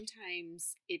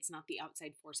Sometimes it's not the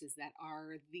outside forces that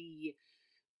are the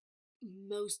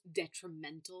most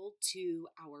detrimental to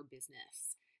our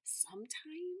business.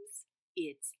 Sometimes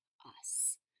it's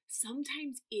us.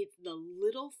 Sometimes it's the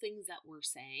little things that we're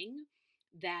saying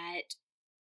that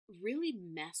really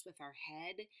mess with our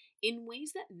head in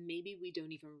ways that maybe we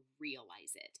don't even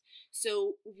realize it.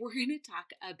 So, we're going to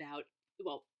talk about,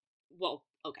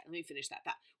 okay, let me finish that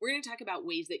thought. We're going to talk about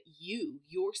ways that you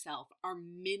yourself are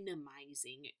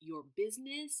minimizing your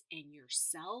business and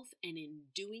yourself. And in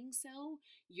doing so,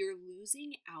 you're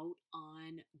losing out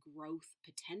on growth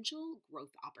potential,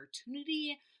 growth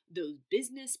opportunity, those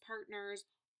business partners,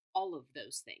 all of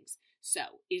those things.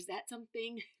 So, is that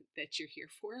something that you're here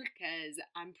for? Because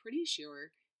I'm pretty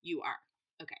sure you are.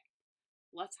 Okay,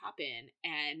 let's hop in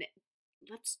and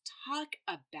let's talk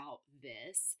about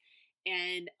this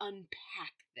and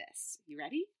unpack this. You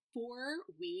ready? Before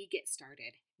we get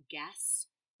started, guess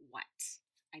what?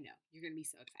 I know, you're going to be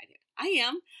so excited. I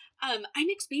am. I'm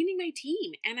expanding my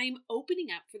team and I'm opening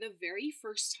up for the very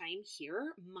first time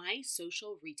here my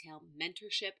social retail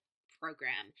mentorship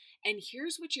program. And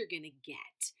here's what you're going to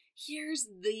get. Here's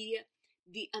the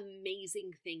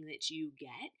amazing thing that you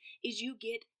get is you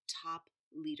get top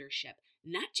leadership.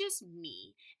 Not just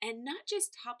me and not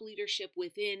just top leadership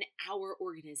within our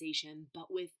organization,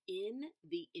 but within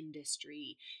the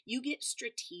industry. You get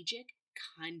strategic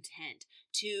content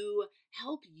to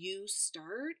help you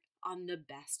start on the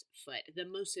best foot, the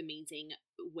most amazing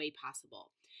way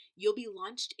possible. You'll be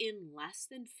launched in less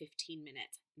than 15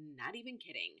 minutes. Not even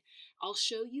kidding. I'll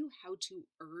show you how to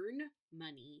earn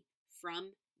money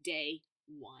from day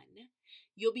one.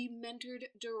 You'll be mentored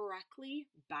directly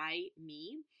by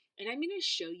me, and I'm going to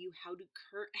show you how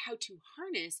to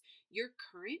harness your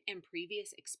current and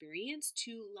previous experience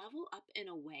to level up in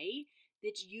a way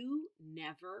that you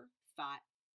never thought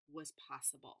was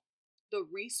possible. The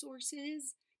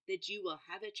resources that you will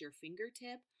have at your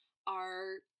fingertip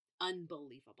are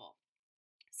unbelievable.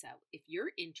 So, if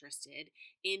you're interested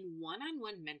in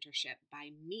one-on-one mentorship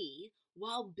by me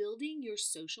while building your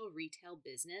social retail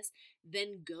business,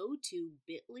 then go to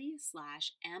bit.ly/MC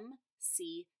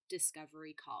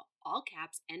Discovery Call, all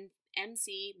caps, and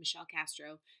MC Michelle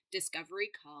Castro Discovery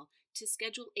Call to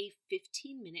schedule a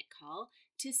 15-minute call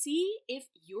to see if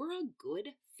you're a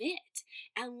good fit.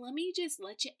 And let me just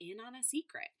let you in on a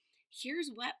secret.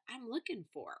 Here's what I'm looking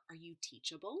for. Are you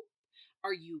teachable?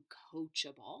 Are you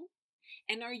coachable?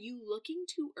 And are you looking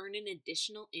to earn an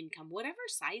additional income, whatever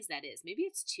size that is? Maybe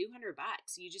it's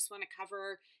 $200. You just want to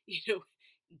cover,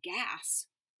 gas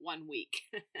one week.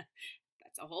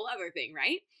 That's a whole other thing,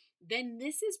 right? Then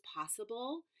this is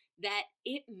possible that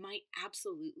it might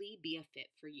absolutely be a fit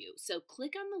for you. So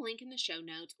click on the link in the show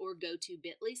notes or go to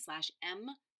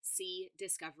bit.ly/MC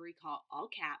Discovery Call, all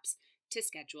caps, to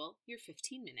schedule your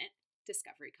 15-minute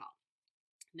discovery call.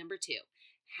 Number 2,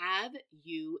 have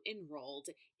you enrolled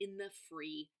in the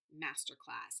free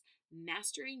masterclass?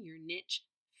 Mastering Your Niche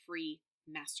free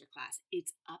masterclass.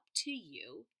 It's up to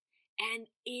you, and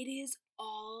it is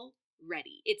all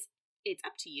ready. It's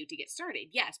up to you to get started,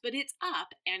 yes, but it's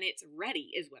up and it's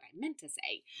ready is what I meant to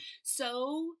say.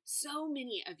 So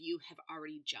many of you have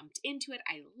already jumped into it.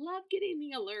 I love getting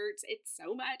the alerts. It's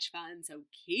so much fun, so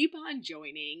keep on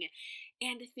joining.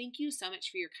 And thank you so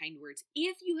much for your kind words.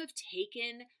 If you have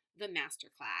taken the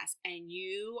masterclass and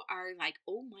you are like,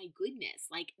 oh my goodness,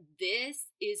 like this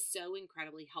is so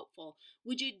incredibly helpful,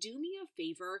 would you do me a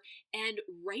favor and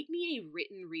write me a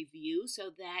written review so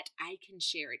that I can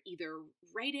share it? Either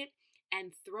write it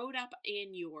and throw it up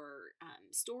in your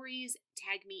stories,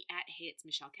 tag me at Hey It's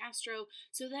Michelle Castro,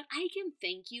 so that I can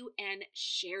thank you and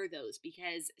share those,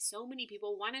 because so many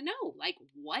people want to know, like,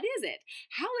 what is it?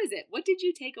 How is it? What did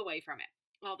you take away from it?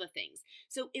 All the things.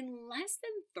 So in less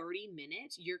than 30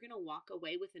 minutes, you're going to walk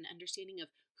away with an understanding of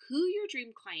who your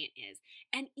dream client is,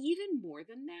 and even more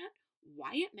than that,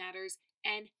 why it matters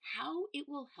and how it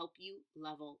will help you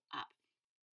level up.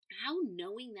 How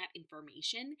knowing that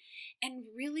information, and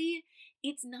really,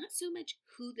 it's not so much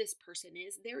who this person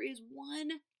is. There is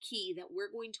one key that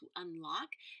we're going to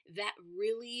unlock that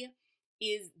really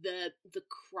is the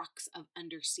crux of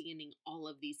understanding all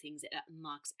of these things. It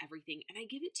unlocks everything, and I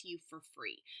give it to you for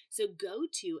free. So go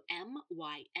to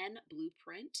MYN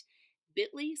Blueprint,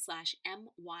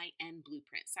 bit.ly/MYN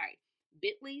Blueprint.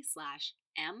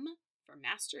 bit.ly/M for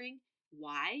mastering,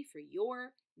 Y for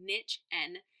your niche,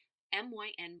 and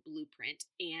MYN Blueprint,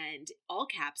 and all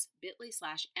caps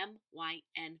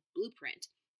bit.ly/MYN Blueprint.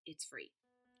 It's free.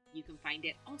 You can find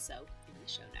it also in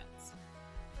the show notes.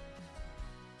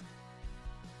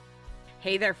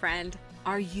 Hey there, friend.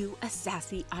 Are you a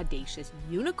sassy, audacious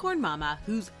unicorn mama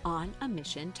who's on a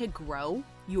mission to grow,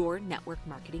 your network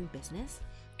marketing business?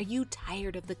 Are you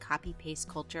tired of the copy-paste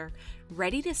culture?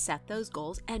 Ready to set those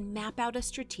goals and map out a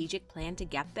strategic plan to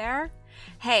get there?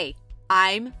 Hey,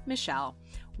 I'm Michelle.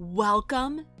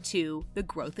 Welcome to the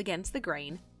Growth Against the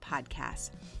Grain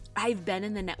podcast. I've been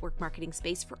in the network marketing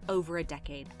space for over a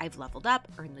decade. I've leveled up,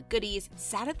 earned the goodies,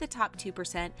 sat at the top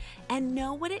 2%, and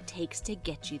know what it takes to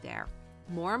get you there.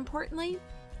 More importantly,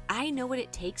 I know what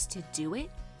it takes to do it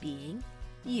being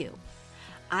you.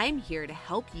 I'm here to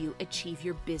help you achieve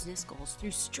your business goals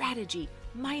through strategy,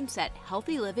 mindset,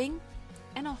 healthy living,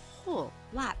 and a whole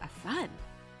lot of fun.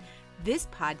 This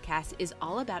podcast is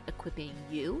all about equipping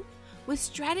you with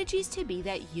strategies to be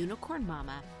that unicorn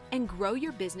mama and grow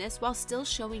your business while still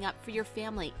showing up for your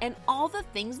family and all the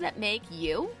things that make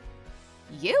you,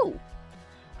 you.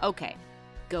 Okay,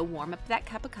 go warm up that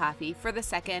cup of coffee for the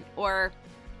second, or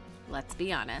let's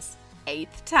be honest,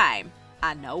 8th time.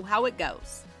 I know how it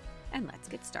goes. And let's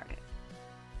get started.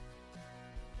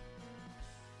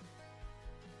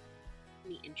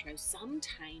 The intro,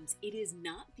 sometimes it is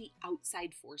not the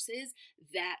outside forces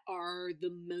that are the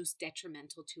most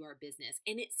detrimental to our business.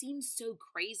 And it seems so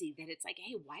crazy that it's like,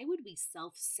 hey, why would we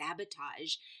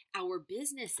self-sabotage our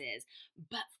businesses?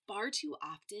 But far too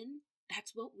often,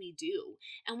 that's what we do.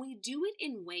 And we do it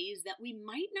in ways that we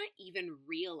might not even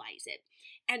realize it.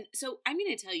 And so I'm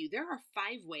going to tell you, there are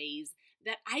 5 ways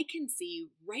that I can see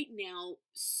right now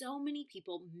so many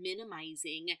people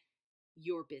minimizing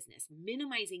your business,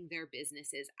 minimizing their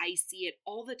businesses. I see it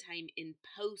all the time in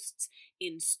posts,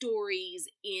 in stories,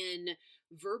 in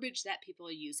verbiage that people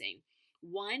are using.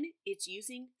 1, it's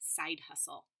using side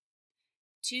hustle.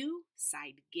 2,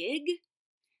 side gig.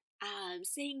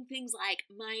 Saying things like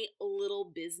my little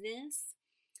business.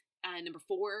 Number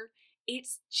 4,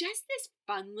 it's just this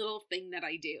fun little thing that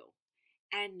I do.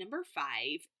 And number 5,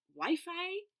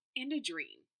 Wi-Fi and a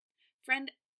dream. Friend,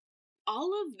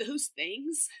 all of those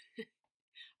things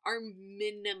are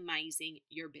minimizing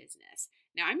your business.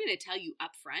 Now, I'm going to tell you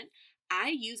up front,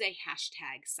 I use a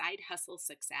hashtag, Side Hustle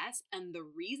Success, and the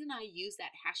reason I use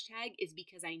that hashtag is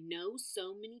because I know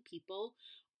so many people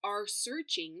are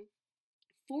searching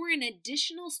for an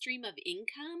additional stream of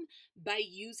income by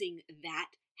using that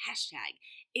hashtag.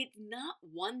 It's not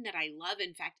one that I love.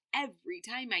 In fact, every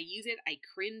time I use it, I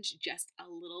cringe just a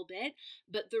little bit.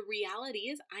 But the reality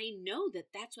is, I know that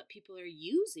that's what people are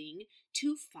using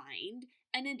to find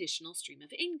an additional stream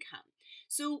of income.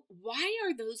 So why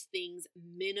are those things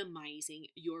minimizing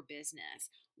your business?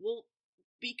 Well,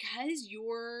 because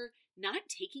you're not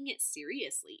taking it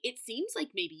seriously. It seems like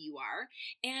maybe you are.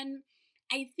 And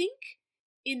I think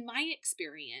in my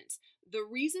experience, the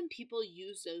reason people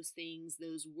use those things,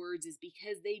 those words, is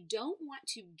because they don't want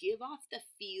to give off the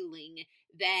feeling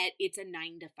that it's a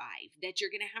 9 to 5, that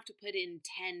you're going to have to put in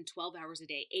 10, 12 hours a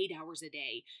day, 8 hours a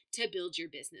day to build your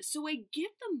business. So I get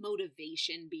the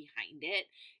motivation behind it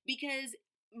because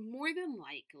more than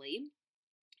likely,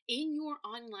 in your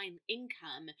online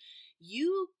income,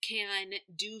 you can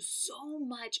do so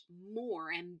much more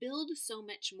and build so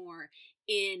much more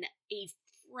in a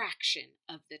fraction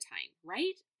of the time,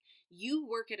 right? You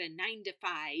work at a 9 to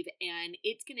 5 and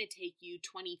it's going to take you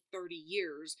 20, 30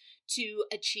 years to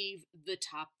achieve the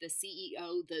top, the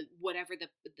CEO, the whatever the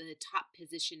top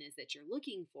position is that you're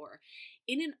looking for.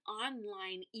 In an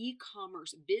online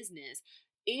e-commerce business,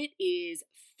 it is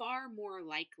far more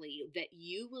likely that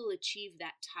you will achieve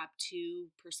that top 2%,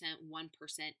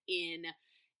 1% in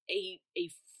a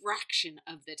fraction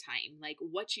of the time. Like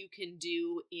what you can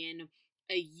do in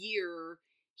a year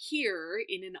here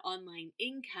in an online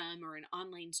income or an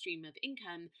online stream of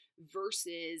income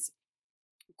versus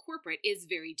corporate is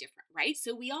very different, right?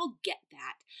 So we all get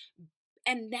that.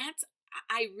 And that's,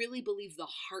 I really believe, the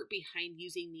heart behind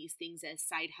using these things as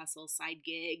side hustle, side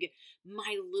gig,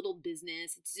 my little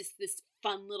business. It's just this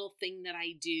fun little thing that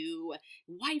I do.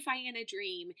 Wi-Fi and a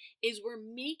dream is we're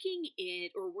making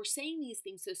it, or we're saying these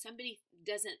things so somebody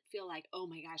doesn't feel like, oh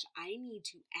my gosh, I need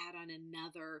to add on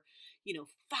another,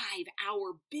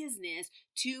 5-hour business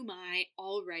to my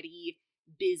already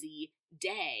busy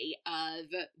day of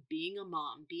being a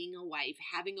mom, being a wife,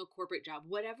 having a corporate job,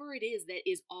 whatever it is that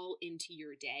is all into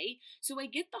your day. So I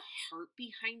get the heart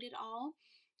behind it all.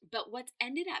 But what's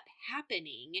ended up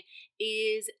happening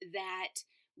is that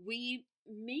we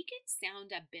make it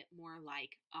sound a bit more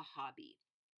like a hobby.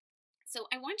 So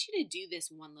I want you to do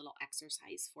this one little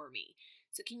exercise for me.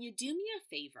 So can you do me a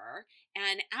favor?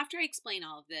 And after I explain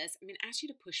all of this, I'm going to ask you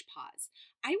to push pause.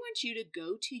 I want you to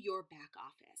go to your back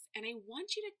office and I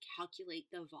want you to calculate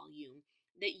the volume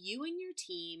that you and your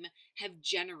team have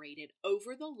generated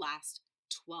over the last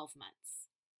 12 months.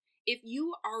 If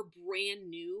you are brand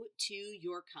new to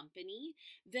your company,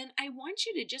 then I want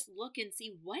you to just look and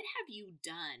see what have you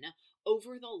done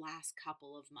over the last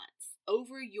couple of months,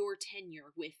 over your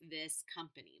tenure with this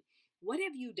company. What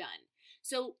have you done?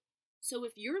 So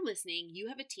if you're listening, you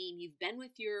have a team, you've been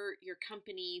with your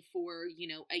company for,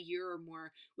 a year or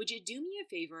more, would you do me a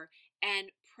favor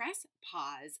and press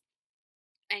pause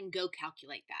and go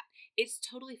calculate that? It's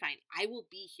totally fine. I will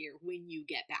be here when you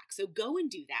get back. So go and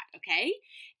do that, okay?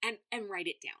 And write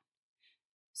it down.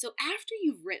 So after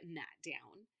you've written that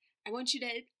down, I want you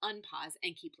to unpause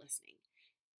and keep listening.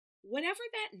 Whatever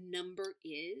that number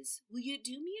is, will you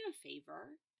do me a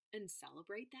favor and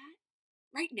celebrate that?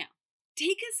 Right now,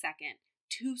 take a second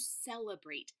to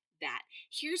celebrate that.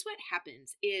 Here's what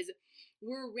happens is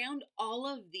we're around all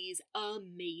of these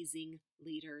amazing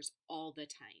leaders all the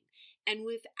time. And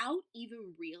without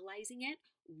even realizing it,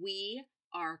 we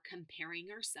are comparing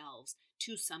ourselves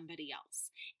to somebody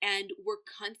else. And we're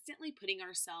constantly putting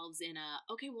ourselves in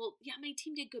okay, well, yeah, my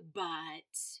team did good,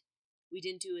 but we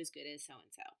didn't do as good as so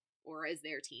and so or as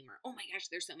their team, or oh my gosh,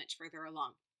 they're so much further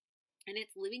along. And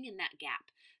it's living in that gap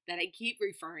that I keep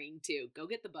referring to. Go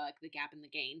get the book, The Gap and the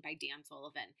Gain by Dan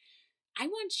Sullivan. I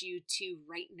want you to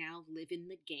right now live in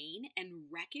the gain and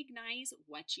recognize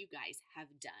what you guys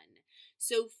have done.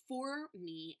 So for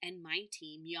me and my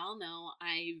team, y'all know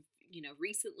I've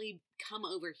recently come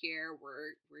over here.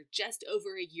 We're just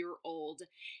over a year old,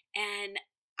 and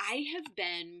I have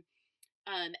been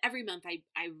every month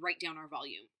I write down our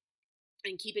volume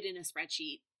and keep it in a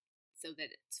spreadsheet so that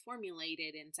it's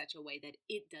formulated in such a way that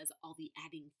it does all the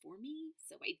adding for me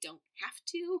so I don't have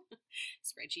to.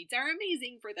 Spreadsheets are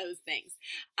amazing for those things.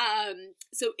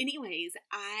 So anyways,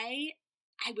 I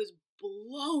was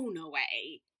blown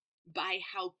away by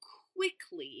how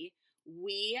quickly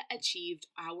we achieved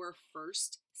our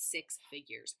first 6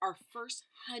 figures, our first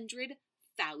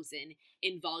 100,000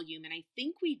 in volume. And I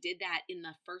think we did that in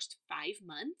the first 5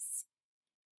 months.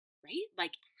 Right?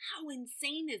 Like, how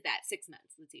insane is that? 6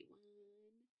 months. Let's see. 1,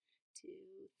 2,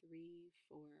 3,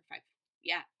 4, 5.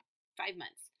 Yeah, 5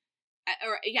 months.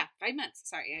 5 months.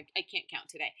 Sorry, I can't count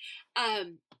today.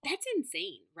 That's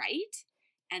insane, right?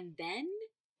 And then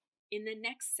in the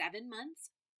next 7 months,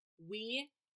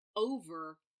 we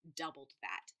over doubled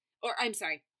that. Or I'm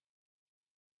sorry,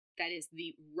 that is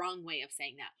the wrong way of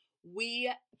saying that.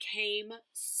 We came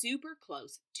super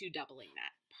close to doubling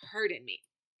that. Pardon me.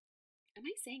 Am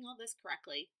I saying all this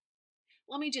correctly?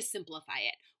 Let me just simplify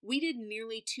it. We did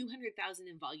nearly 200,000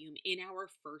 in volume in our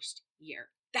first year.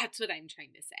 That's what I'm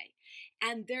trying to say.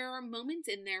 And there are moments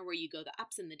in there where you go the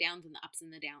ups and the downs and the ups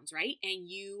and the downs, right? And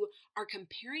you are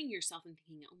comparing yourself and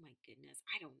thinking, oh my goodness,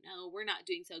 I don't know, we're not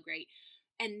doing so great.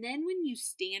 And then when you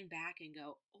stand back and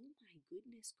go, oh my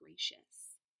goodness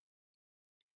gracious,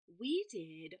 we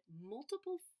did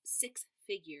multiple 6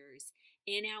 figures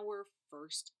in our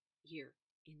first year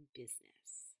in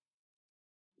business.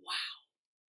 Wow.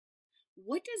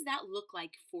 What does that look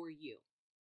like for you?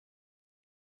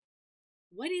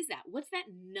 What is that? What's that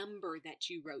number that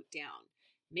you wrote down?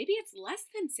 Maybe it's less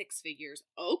than 6 figures.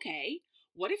 Okay.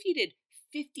 What if you did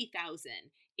 50,000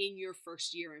 in your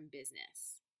first year in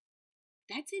business?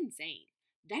 That's insane.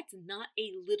 That's not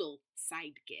a little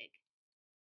side gig.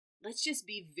 Let's just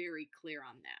be very clear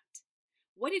on that.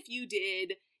 What if you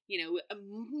did,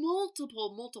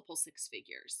 multiple 6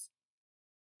 figures?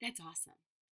 That's awesome.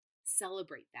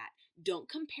 Celebrate that. Don't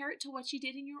compare it to what you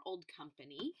did in your old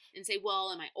company and say,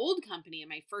 well, in my old company, in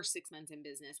my first 6 months in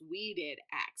business, we did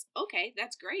X. Okay,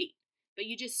 that's great. But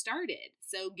you just started.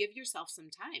 So give yourself some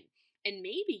time. And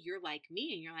maybe you're like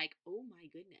me and you're like, oh my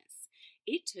goodness,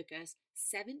 it took us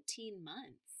 17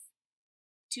 months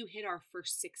to hit our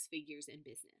first 6 figures in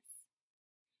business.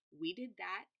 We did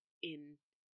that in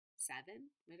 7,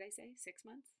 what did I say? 6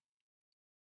 months?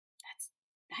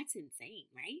 That's insane,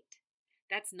 right?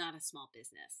 That's not a small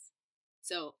business.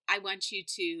 So I want you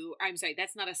to, I'm sorry,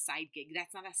 that's not a side gig.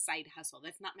 That's not a side hustle.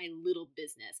 That's not my little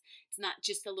business. It's not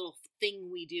just a little thing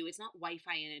we do. It's not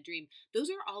Wi-Fi in a dream. Those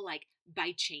are all like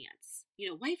by chance.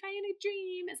 Wi-Fi in a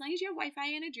dream, as long as you have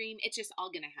Wi-Fi in a dream, it's just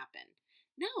all going to happen.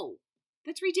 No,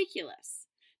 that's ridiculous.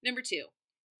 Number 2,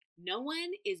 no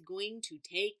one is going to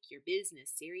take your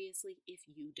business seriously if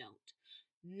you don't.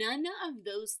 None of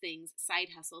those things, side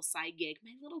hustle, side gig,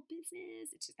 my little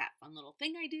business, it's just that fun little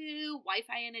thing I do,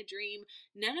 Wi-Fi in a dream,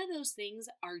 none of those things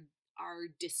are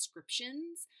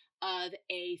descriptions of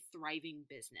a thriving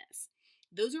business.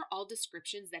 Those are all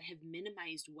descriptions that have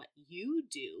minimized what you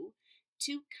do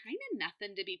to kind of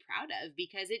nothing to be proud of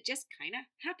because it just kind of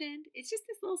happened. It's just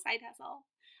this little side hustle.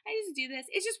 I just do this.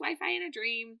 It's just Wi-Fi in a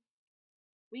dream.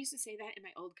 We used to say that in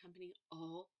my old company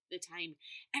all the time.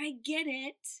 And I get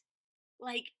it.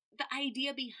 Like, the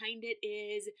idea behind it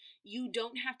is you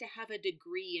don't have to have a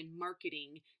degree in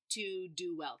marketing to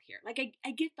do well here. Like,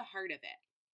 I get the heart of it,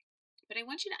 but I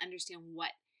want you to understand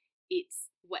what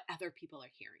other people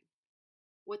are hearing,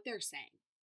 what they're saying.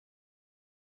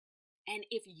 And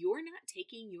if you're not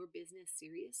taking your business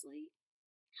seriously,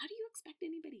 how do you expect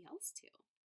anybody else to?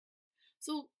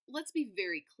 So let's be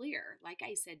very clear. Like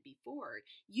I said before,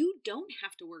 you don't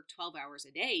have to work 12 hours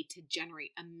a day to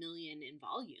generate $1 million in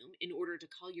volume in order to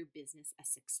call your business a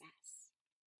success.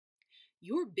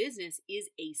 Your business is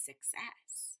a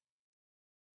success.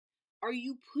 Are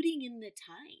you putting in the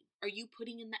time? Are you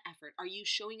putting in the effort? Are you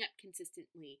showing up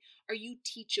consistently? Are you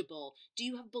teachable? Do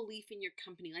you have belief in your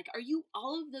company? Like, are you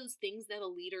all of those things that a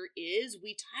leader is?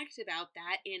 We talked about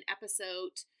that in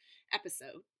episode,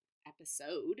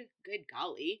 good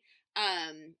golly.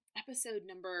 Episode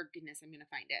number, goodness, I'm going to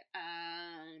find it.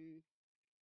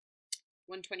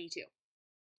 122.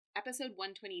 Episode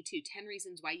 122, 10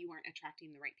 reasons why you aren't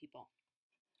attracting the right people.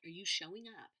 Are you showing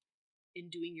up and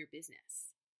doing your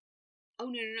business? Oh,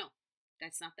 no.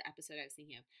 That's not the episode I was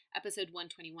thinking of. Episode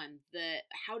 121, the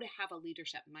how to have a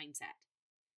leadership mindset.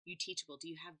 You teachable? Do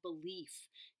you have belief?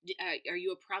 Are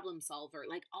you a problem solver?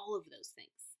 Like, all of those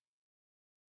things.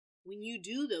 When you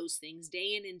do those things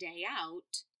day in and day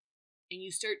out, and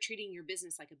you start treating your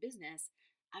business like a business,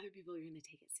 other people are going to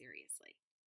take it seriously.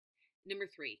 Number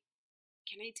 3,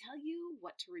 can I tell you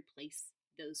what to replace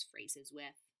those phrases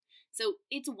with? So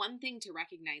it's one thing to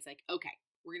recognize, like, okay,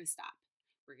 we're going to stop.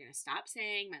 We're going to stop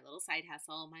saying my little side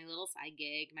hustle, my little side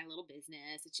gig, my little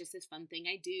business. It's just this fun thing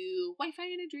I do, Wi-Fi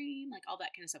in a dream, like all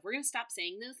that kind of stuff. We're going to stop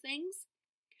saying those things,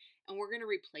 and we're going to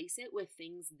replace it with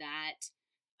things that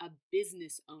a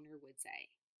business owner would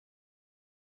say.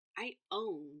 I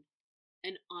own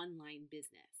an online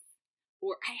business,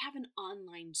 or I have an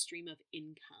online stream of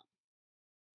income.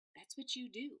 That's what you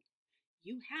do.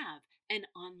 You have an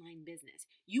online business.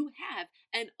 You have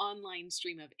an online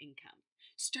stream of income.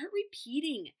 Start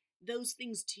repeating those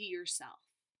things to yourself,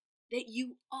 that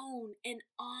you own an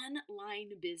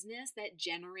online business that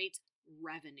generates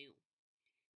revenue,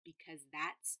 because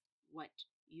that's what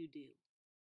you do,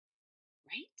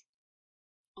 right?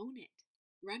 Own it.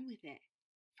 Run with it.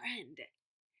 Friend,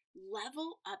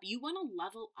 level up. You want to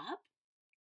level up?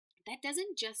 That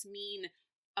doesn't just mean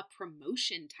a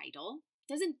promotion title.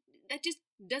 That just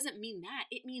doesn't mean that.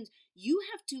 It means you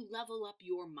have to level up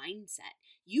your mindset.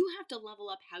 You have to level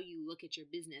up how you look at your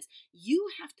business. You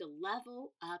have to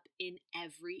level up in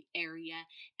every area.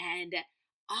 And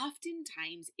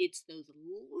oftentimes it's those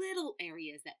little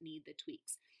areas that need the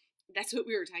tweaks. That's what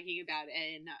we were talking about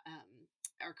in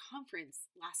our conference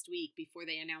last week before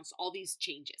they announced all these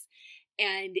changes.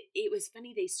 And it was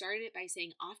funny, they started it by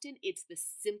saying often it's the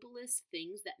simplest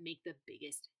things that make the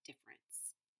biggest difference.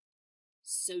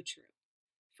 So true,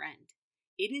 friend.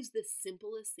 It is the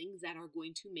simplest things that are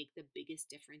going to make the biggest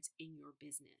difference in your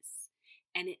business.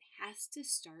 And it has to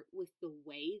start with the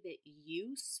way that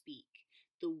you speak,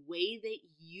 the way that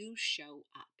you show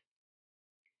up.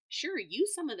 Sure,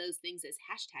 use some of those things as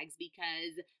hashtags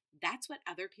because that's what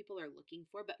other people are looking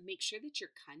for, but make sure that your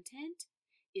content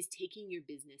is taking your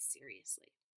business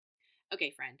seriously.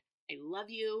 Okay, friend, I love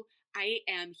you. I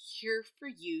am here for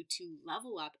you to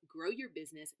level up, grow your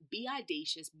business, be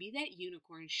audacious, be that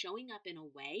unicorn, showing up in a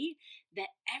way that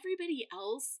everybody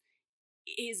else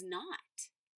is not.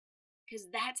 Because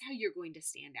that's how you're going to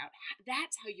stand out.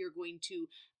 That's how you're going to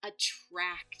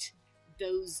attract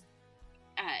those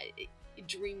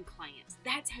dream clients.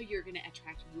 That's how you're going to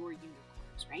attract your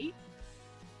unicorns, right?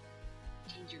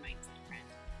 Change your mindset, friend.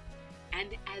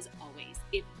 And as always,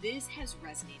 if this has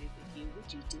resonated with you,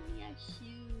 would you do me a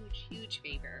huge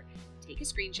favor? Take a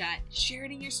screenshot, share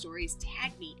it in your stories,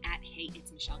 tag me at Hey,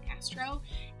 It's Michelle Castro,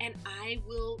 and I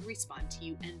will respond to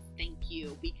you and thank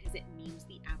you because it means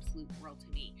the absolute world to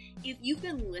me. If you've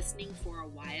been listening for a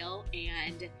while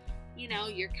and,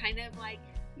 you're kind of like,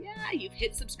 yeah, you've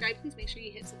hit subscribe, please make sure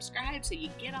you hit subscribe so you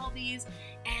get all these,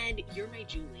 and you're my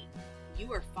Julie.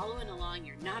 You are following along,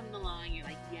 you're nodding along, you're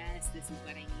like, yes, this is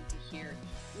what I need to hear.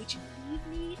 Would you leave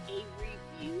me a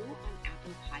review on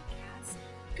Apple Podcasts?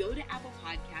 Go to Apple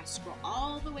Podcasts, scroll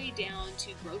all the way down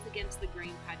to Growth Against the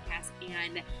Grain podcast,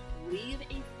 and leave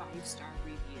a 5-star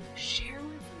review. Share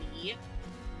with me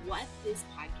what this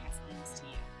podcast means to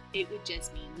you. It would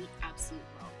just mean the absolute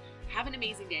world. Have an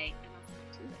amazing day, and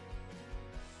I'll see you later.